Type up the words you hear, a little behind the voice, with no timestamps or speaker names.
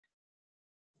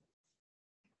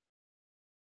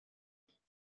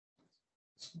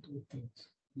Two things.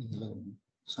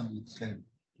 Some slide.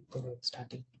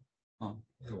 Starting.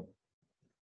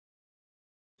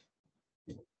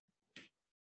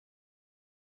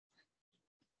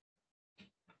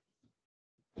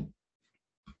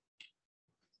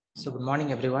 So good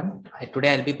morning, everyone.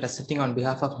 Today I'll be presenting on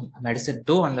behalf of Medicine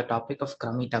 2 on the topic of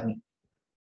crummy tummy.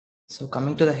 So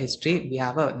coming to the history, we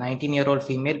have a 19-year-old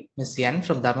female, Miss Yan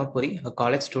from Dharmapuri, a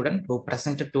college student who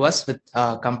presented to us with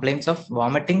complaints of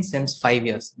vomiting since 5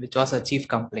 years, which was her chief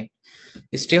complaint.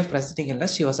 History of presenting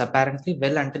illness, she was apparently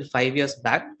well until 5 years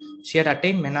back. She had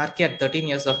attained menarche at 13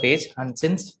 years of age, and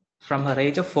since from her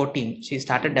age of 14, she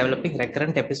started developing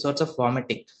recurrent episodes of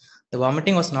vomiting. The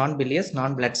vomiting was non-bilious,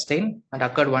 non-bloodstained, and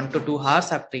occurred 1 to 2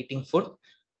 hours after eating food.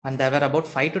 And there were about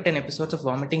 5 to 10 episodes of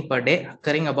vomiting per day,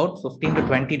 occurring about 15 to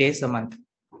 20 days a month.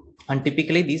 And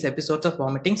typically, these episodes of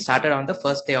vomiting started on the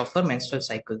first day of her menstrual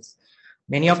cycles.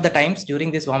 Many of the times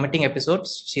during these vomiting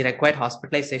episodes, she required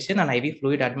hospitalization and IV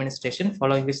fluid administration,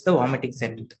 following which the vomiting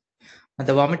settled. And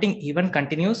the vomiting even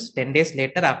continues 10 days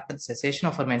later after the cessation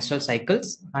of her menstrual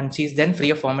cycles, and she is then free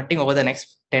of vomiting over the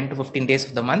next 10 to 15 days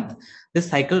of the month. This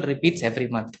cycle repeats every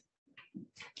month.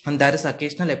 And there is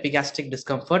occasional epigastric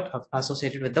discomfort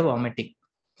associated with the vomiting.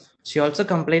 She also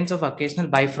complains of occasional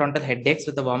bifrontal headaches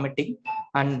with the vomiting,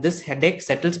 and this headache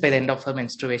settles by the end of her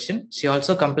menstruation. She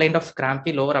also complained of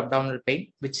crampy lower abdominal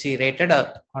pain, which she rated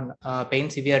on a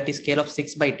pain severity scale of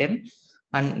 6 by 10.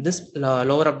 And this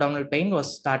lower abdominal pain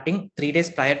was starting 3 days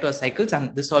prior to her cycles,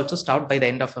 and this also stopped by the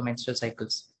end of her menstrual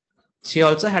cycles. She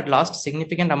also had lost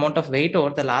significant amount of weight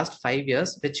over the last 5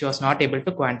 years, which she was not able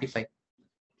to quantify.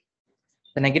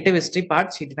 The negative history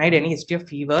part, she denied any history of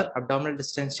fever, abdominal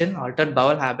distension, altered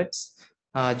bowel habits,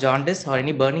 jaundice, or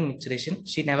any burning micturition.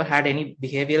 She never had any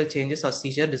behavioral changes or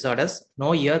seizure disorders,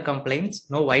 no ear complaints,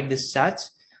 no white discharge,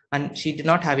 and she did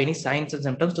not have any signs and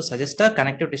symptoms to suggest a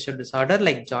connective tissue disorder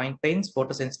like joint pains,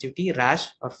 photosensitivity, rash,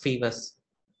 or fevers.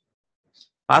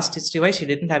 Past history-wise, she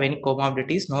didn't have any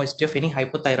comorbidities, no history of any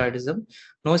hypothyroidism,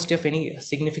 no history of any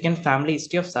significant family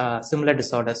history of similar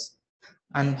disorders.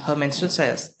 And her menstrual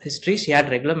history, she had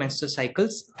regular menstrual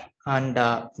cycles, and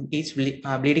each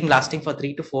bleeding lasting for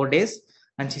 3 to 4 days,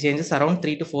 and she changes around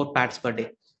 3 to 4 pads per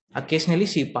day. Occasionally,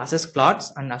 she passes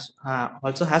clots and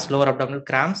also has lower abdominal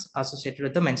cramps associated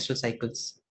with the menstrual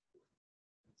cycles.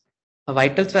 Her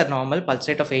vitals were normal, pulse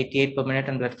rate of 88 per minute,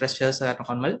 and blood pressures were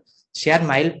normal. She had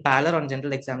mild pallor on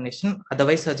general examination.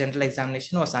 Otherwise, her general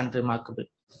examination was unremarkable.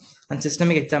 And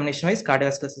systemic examination wise,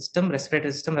 cardiovascular system,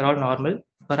 respiratory system were all normal.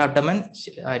 Her abdomen,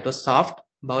 it was soft,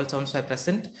 bowel sounds were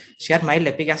present. She had mild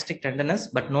epigastric tenderness,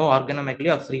 but no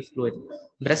organomegaly or free fluid.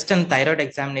 Breast and thyroid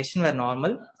examination were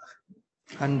normal.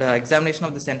 And examination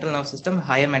of the central nerve system,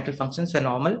 higher mental functions were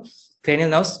normal. Cranial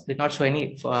nerves did not show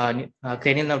any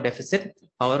cranial nerve deficit.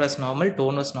 Power was normal,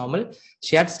 tone was normal.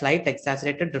 She had slight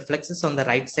exaggerated reflexes on the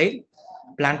right side.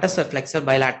 Plantar were flexor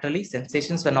bilaterally.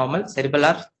 Sensations were normal.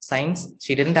 Cerebellar signs,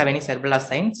 she didn't have any cerebellar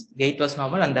signs. Gait was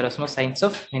normal, and there was no signs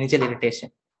of meningeal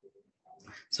irritation.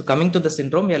 So coming to the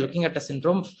syndrome, we are looking at a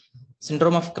syndrome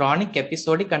of chronic,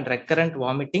 episodic, and recurrent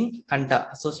vomiting and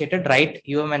associated right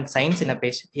UMN signs in a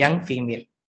patient, young female.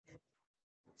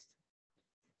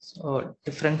 So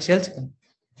differentials.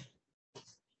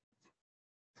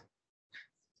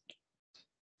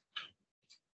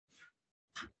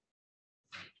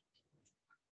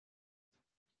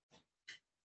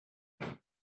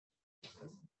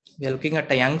 We are looking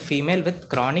at a young female with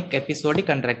chronic, episodic,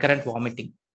 and recurrent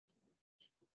vomiting.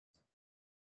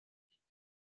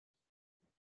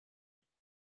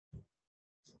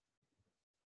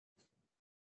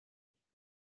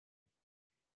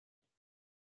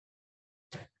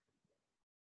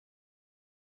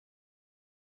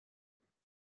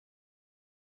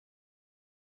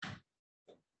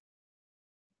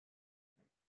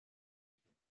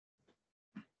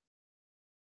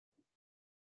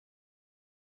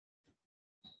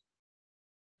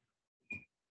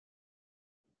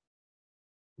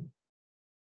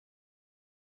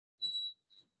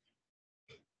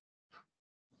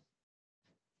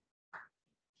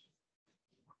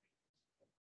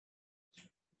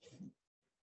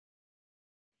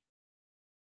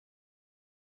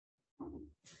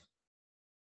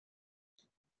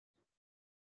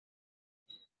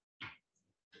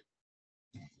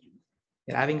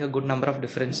 You're having a good number of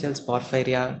differentials: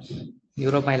 porphyria,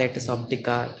 neuromyelitis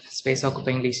optica, space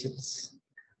occupying lesions,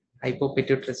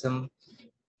 hypopituitarism,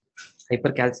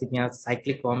 hypercalcemia,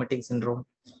 cyclic vomiting syndrome.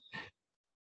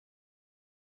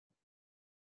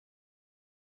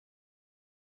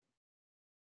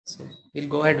 So we'll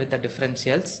go ahead with the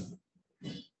differentials.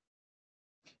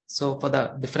 So for the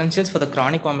differentials for the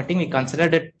chronic vomiting, we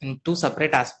considered it in two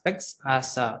separate aspects,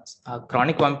 as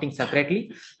chronic vomiting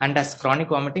separately and as chronic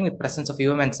vomiting with presence of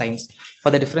UM and signs.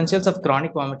 For the differentials of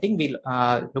chronic vomiting, we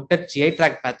looked at GI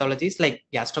tract pathologies like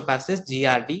gastritis,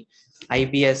 GRD,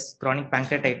 IBS, chronic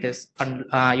pancreatitis, and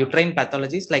uterine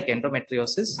pathologies like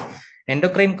endometriosis.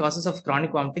 Endocrine causes of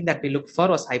chronic vomiting that we looked for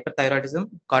was hyperthyroidism,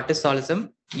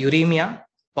 cortisolism, uremia,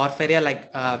 porphyria, like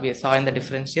we saw in the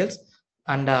differentials.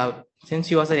 And since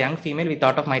she was a young female, we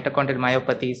thought of mitochondrial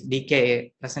myopathies,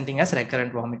 DKA, presenting as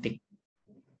recurrent vomiting.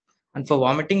 And for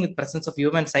vomiting with presence of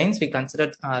human signs, we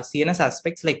considered CNS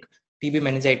aspects like TB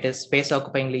meningitis, space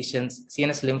occupying lesions,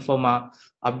 CNS lymphoma,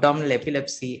 abdominal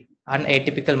epilepsy, and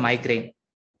atypical migraine.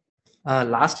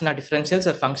 Last in our differentials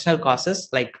are functional causes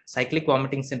like cyclic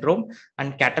vomiting syndrome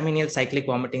and catamenial cyclic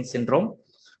vomiting syndrome.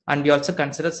 And we also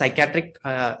consider psychiatric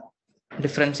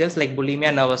differentials like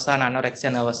bulimia nervosa and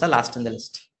anorexia nervosa last in the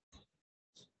list.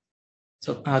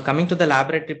 So coming to the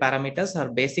laboratory parameters, our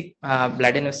basic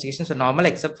blood investigations are normal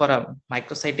except for a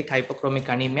microcytic hypochromic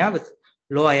anemia with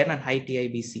low iron and high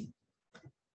TIBC.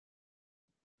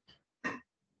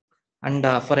 And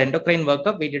for endocrine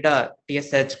workup, we did a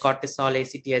TSH, cortisol,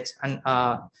 ACTH, and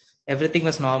everything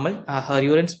was normal. Her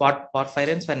urine spot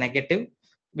porphyrins were negative.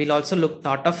 We'll also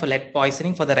thought of lead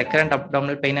poisoning for the recurrent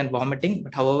abdominal pain and vomiting,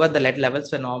 but however, the lead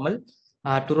levels were normal.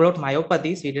 To rule out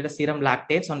myopathies, we did a serum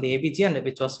lactates on the ABG, and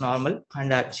which was normal,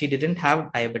 and she didn't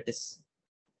have diabetes.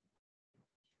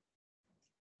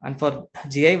 And for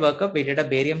GI workup, we did a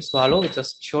barium swallow, which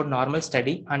showed normal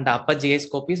steady, and the upper GI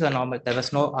scopies were normal. There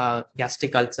was no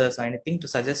gastric ulcers or anything to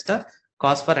suggest a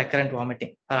cause for recurrent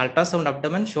vomiting. Her ultrasound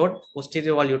abdomen showed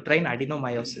posterior wall uterine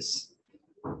adenomyosis.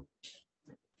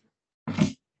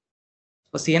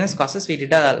 For CNS causes, we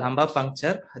did a lumbar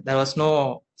puncture. There was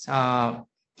no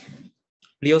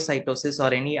pleocytosis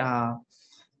or any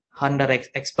under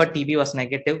expert TB was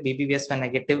negative, BBVS were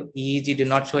negative, EEG did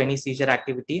not show any seizure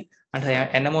activity, and her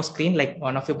NMO screen, like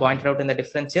one of you pointed out in the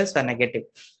differentials, were negative.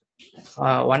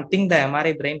 One thing the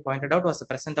MRI brain pointed out was the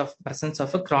presence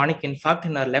of a chronic infarct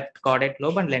in her left caudate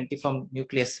lobe and lentiform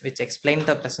nucleus, which explained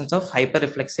the presence of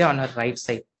hyperreflexia on her right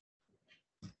side.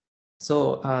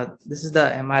 So this is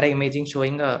the MRI imaging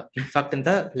showing a infarct in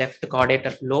the left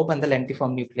caudate lobe and the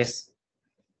lentiform nucleus.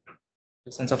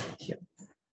 Presence of here.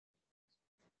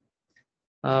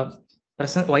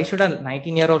 Why should a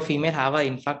 19-year-old female have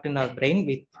an infarct in her brain?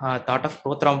 We thought of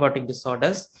prothrombotic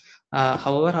disorders.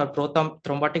 However, her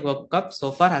prothrombotic workup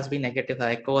so far has been negative. Her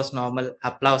echo was normal,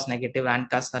 APLA was negative,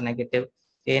 ANCAS are negative,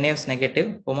 ANA was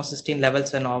negative, homocysteine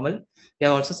levels were normal. We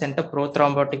have also sent a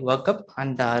prothrombotic workup,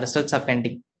 and results are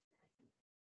pending.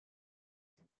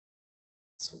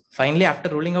 So finally, after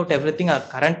ruling out everything, our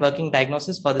current working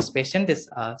diagnosis for this patient is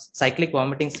cyclic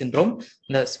vomiting syndrome,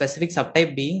 the specific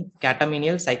subtype being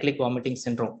catamenial cyclic vomiting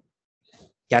syndrome.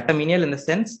 Catamenial in the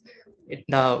sense,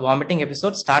 the vomiting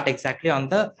episodes start exactly on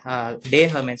the day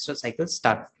her menstrual cycles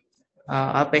start.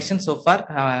 Our patient so far,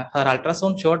 her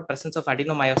ultrasound showed presence of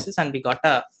adenomyosis, and we got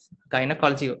a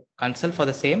gynecology consult for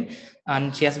the same.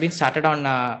 And she has been started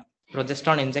on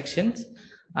progesterone injections,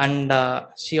 and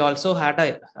she also had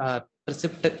a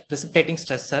precipitating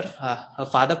stressor. Her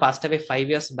father passed away 5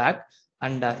 years back,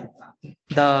 and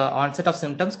the onset of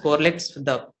symptoms correlates with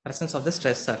the presence of the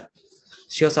stressor.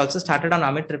 She was also started on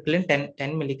amitriptyline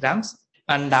 10 milligrams,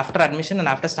 and after admission and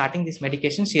after starting this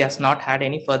medication, she has not had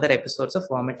any further episodes of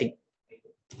vomiting.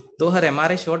 Though her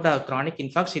MRI showed a chronic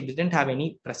infarct, she didn't have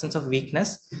any presence of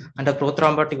weakness, and her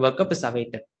prothrombotic workup is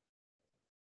awaited.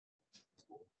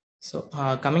 So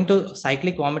coming to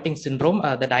cyclic vomiting syndrome,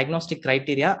 the diagnostic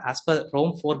criteria as per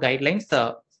Rome 4 guidelines,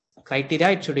 the criteria,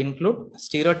 it should include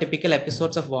stereotypical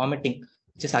episodes of vomiting,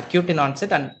 which is acute in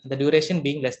onset and the duration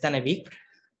being less than a week.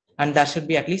 And there should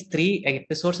be at least 3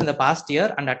 episodes in the past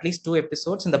year and at least 2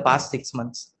 episodes in the past 6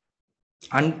 months.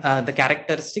 And the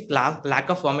characteristic lack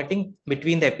of vomiting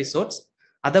between the episodes.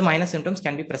 Other minor symptoms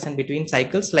can be present between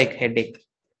cycles like headache.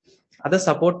 Other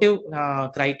supportive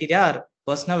criteria are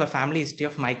personal or family history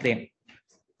of migraine.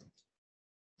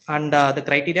 And the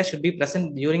criteria should be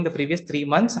present during the previous 3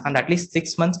 months and at least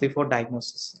 6 months before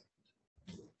diagnosis.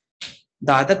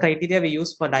 The other criteria we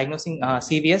use for diagnosing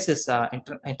CVS is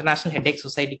International Headache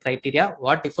Society criteria.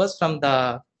 What differs from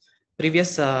the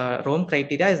previous Rome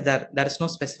criteria is that there is no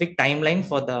specific timeline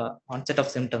for the onset of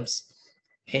symptoms.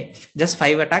 Okay. Just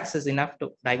 5 attacks is enough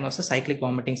to diagnose a cyclic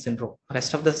vomiting syndrome.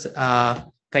 Rest of the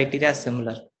criteria is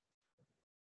similar.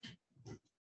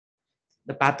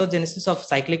 The pathogenesis of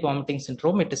cyclic vomiting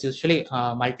syndrome, it is usually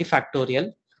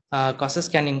multifactorial. Causes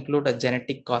can include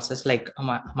genetic causes like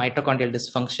mitochondrial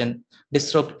dysfunction,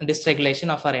 dysregulation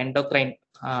of our endocrine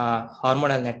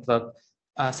hormonal network,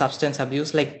 substance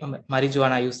abuse like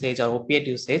marijuana usage or opiate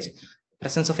usage,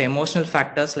 presence of emotional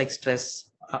factors like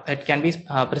stress. It can be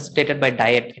precipitated by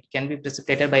diet. It can be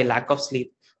precipitated by lack of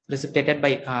sleep, precipitated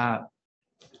by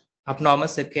abnormal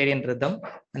circadian rhythm,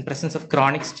 and presence of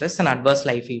chronic stress and adverse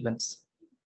life events.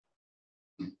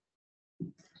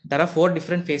 There are 4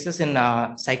 different phases in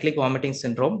cyclic vomiting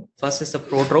syndrome. First is the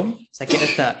prodrome, second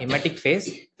is the emetic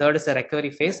phase, third is the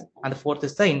recovery phase, and the fourth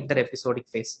is the interepisodic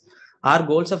phase. Our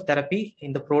goals of therapy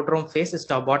in the prodrome phase is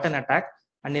to abort an attack,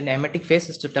 and in the emetic phase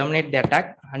is to terminate the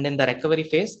attack, and in the recovery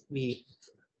phase, we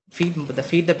feed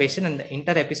the patient, and the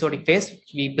interepisodic phase,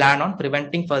 we plan on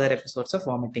preventing further episodes of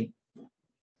vomiting.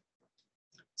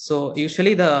 So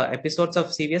usually the episodes of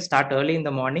CVS start early in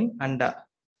the morning and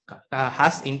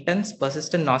has intense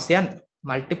persistent nausea and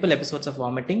multiple episodes of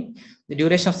vomiting. The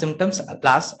duration of symptoms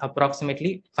lasts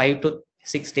approximately 5 to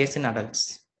 6 days in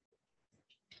adults.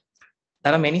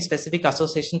 There are many specific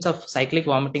associations of cyclic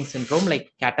vomiting syndrome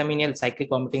like catamenial cyclic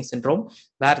vomiting syndrome,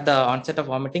 where the onset of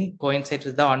vomiting coincides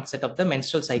with the onset of the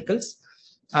menstrual cycles.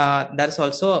 There is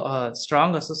also a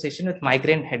strong association with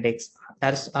migraine headaches.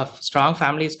 There is a strong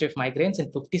family history of migraines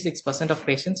in 56% of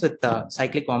patients with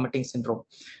cyclic vomiting syndrome.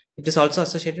 It is also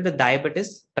associated with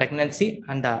diabetes, pregnancy,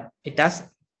 and it has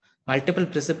multiple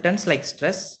precipitants like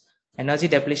stress, energy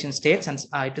depletion states, and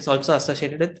it is also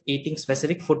associated with eating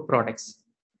specific food products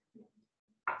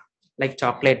like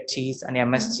chocolate, cheese, and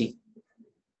MSG.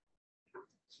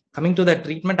 Coming to the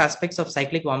treatment aspects of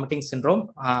cyclic vomiting syndrome,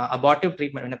 abortive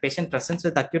treatment. When a patient presents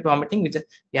with acute vomiting,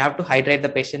 we have to hydrate the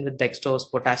patient with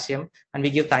dextrose, potassium, and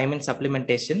we give thiamine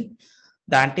supplementation.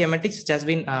 The antiemetics which has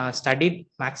been studied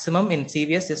maximum in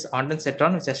CVS is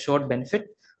ondansetron, which has showed benefit.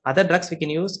 Other drugs we can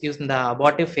use in the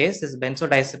abortive phase is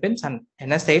benzodiazepines and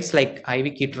NSAIDs like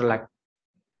IV ketorolac.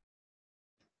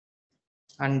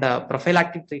 And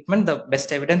prophylactic treatment, the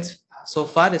best evidence so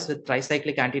far is with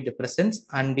tricyclic antidepressants,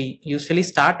 and we usually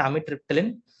start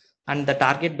amitriptyline, and the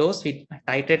target dose we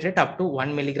titrate it up to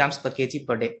 1 milligrams per kg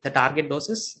per day. The target dose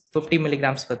is 50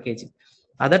 milligrams per kg.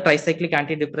 Other tricyclic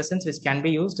antidepressants which can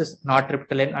be used is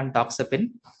nortriptyline and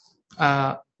doxepin.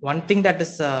 One thing that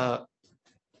is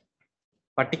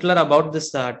particular about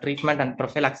this treatment and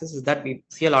prophylaxis is that we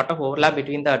see a lot of overlap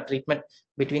between the treatment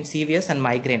between CVS and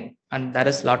migraine, and there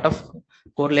is a lot of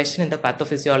correlation in the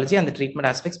pathophysiology and the treatment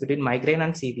aspects between migraine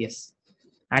and CVS.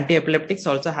 Anti-epileptics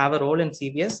also have a role in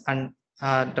CVS, and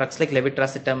drugs like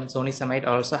levetiracetam and zonisamide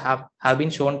also have been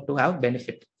shown to have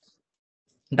benefit.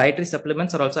 Dietary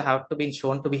supplements are also have to be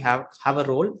shown to have a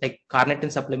role, like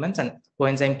carnitine supplements and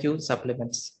coenzyme Q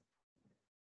supplements.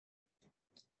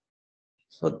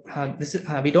 So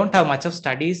we don't have much of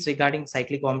studies regarding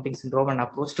cyclic vomiting syndrome and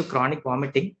approach to chronic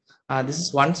vomiting. This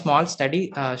is one small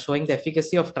study showing the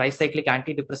efficacy of tricyclic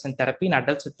antidepressant therapy in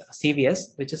adults with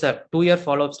CVS, which is a 2-year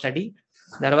follow-up study.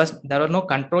 There were no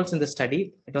controls in the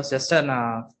study. It was just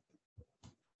a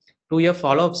 2-year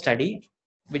follow-up study,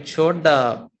 which showed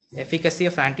the efficacy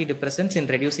of antidepressants in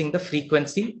reducing the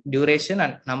frequency, duration,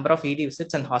 and number of ED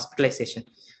visits and hospitalization.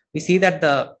 We see that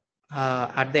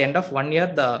at the end of 1 year,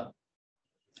 the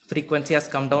frequency has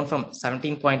come down from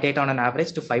 17.8 on an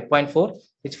average to 5.4,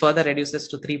 which further reduces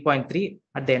to 3.3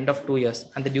 at the end of 2 years.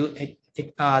 And the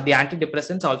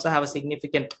antidepressants also have a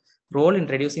significant role in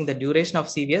reducing the duration of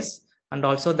CVS and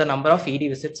also the number of ED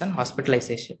visits and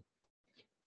hospitalization.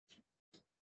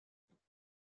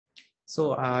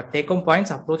 So take-home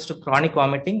points, approach to chronic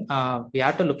vomiting. We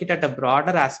have to look at a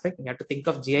broader aspect. We have to think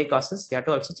of GI causes. We have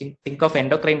to also think of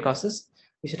endocrine causes.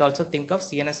 We should also think of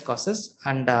CNS causes,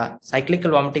 and cyclical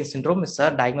vomiting syndrome is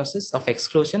a diagnosis of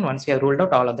exclusion once we have ruled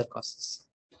out all other causes.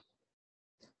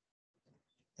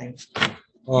 Thanks.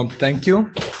 Thank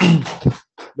you.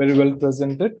 Very well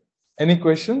presented. Any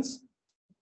questions?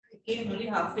 I came really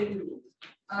halfway through.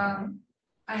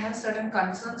 I have certain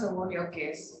concerns about your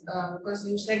case because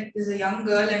you said this is a young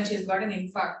girl and she's got an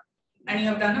infarct, and you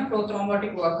have done a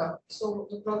prothrombotic workup. So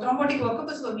the prothrombotic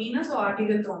workup is for venous or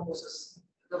arterial thrombosis?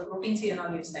 The protein C and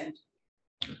all you sent.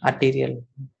 Arterial.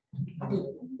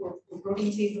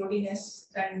 Protein C, protein S,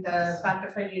 and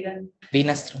factor V and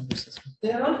venous thrombosis.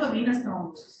 They are all for venous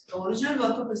thrombosis. The original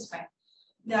workup is fine.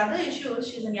 The other issue is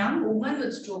she's a young woman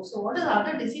with stroke. So what are the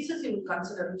other diseases you will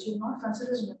consider, which you will not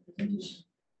consider in the presentation?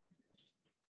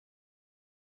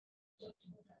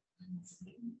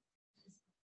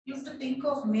 You have to think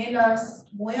of MELAS,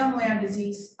 Moya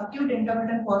disease, acute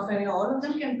intermittent porphyria. All of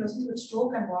them can present with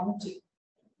stroke and vomiting.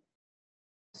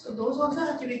 So those also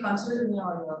have to be considered in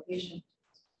your patient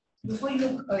before you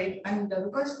look at it. And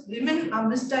because women are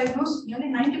misdiagnosed nearly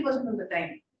 90% of the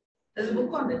time. There's a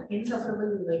book on it,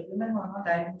 insufferable women who are not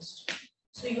diagnosed.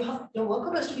 So your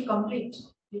workup has to be complete.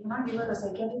 You cannot give her a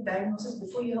psychiatric diagnosis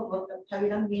before you have worked up. Have you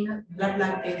done venous blood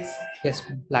lactates? Yes,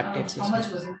 ma'am. Lactates. How much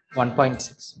was it?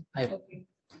 1.6. Okay.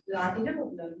 The arterial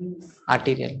or blood venous?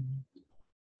 Arterial. I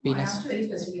Venous. asked very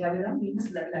specifically, have you done venous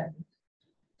blood lactate?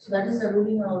 So that is the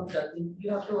ruling out.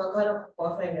 You have to work out a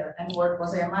porphyria. And what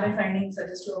was the MRI finding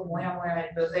suggest to a moya?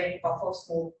 Was there any puff of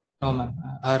smoke? No, ma'am.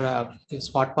 Our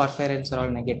spot porphyrins are all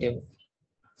negative.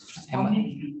 How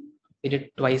many? We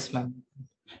did twice, ma'am.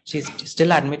 She's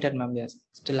still admitted, ma'am. Yes,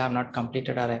 still have not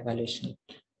completed our evaluation.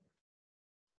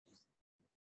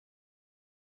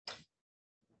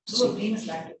 So venous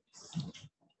lactate.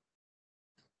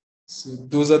 So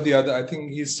those are the other. I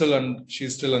think she's still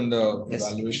under Yes.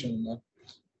 evaluation.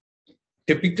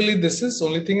 Typically, this is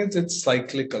only thing is it's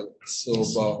cyclical. So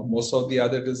Yes. most of the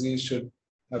other disease should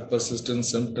have persistent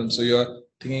symptoms. So you're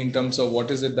thinking in terms of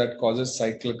what is it that causes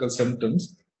cyclical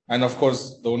symptoms. And of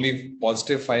course, the only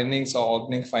positive findings or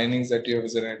organic findings that you have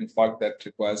is an infarct that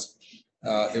requires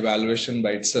evaluation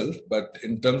by itself. But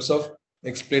in terms of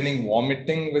explaining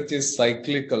vomiting, which is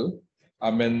cyclical,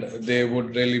 I mean, there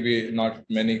would really be not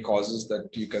many causes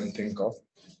that you can think of.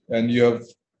 And you have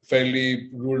fairly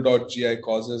ruled out GI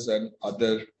causes and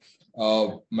other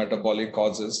metabolic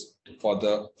causes for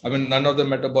the, I mean, none of the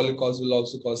metabolic causes will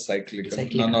also cause cyclical.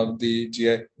 Cyclical. None of the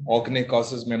GI organic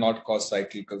causes may not cause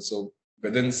cyclical. So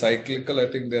within cyclical, I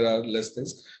think there are less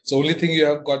things. So only thing you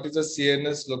have got is the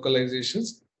CNS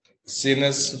localizations,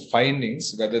 CNS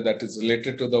findings, whether that is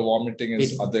related to the vomiting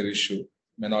is other issue,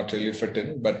 may not really fit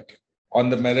in. But on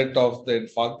the merit of the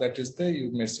infarct that is there,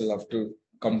 you may still have to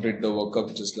complete the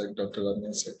workup, just like Dr.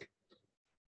 Rania said.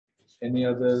 Any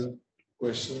other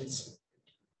questions?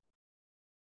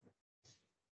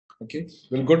 Okay,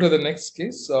 we'll go to the next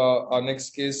case. Our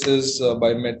next case is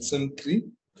by Medicine 3,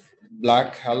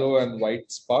 Black Halo and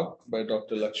White Spark by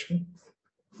Dr. Lakshmi.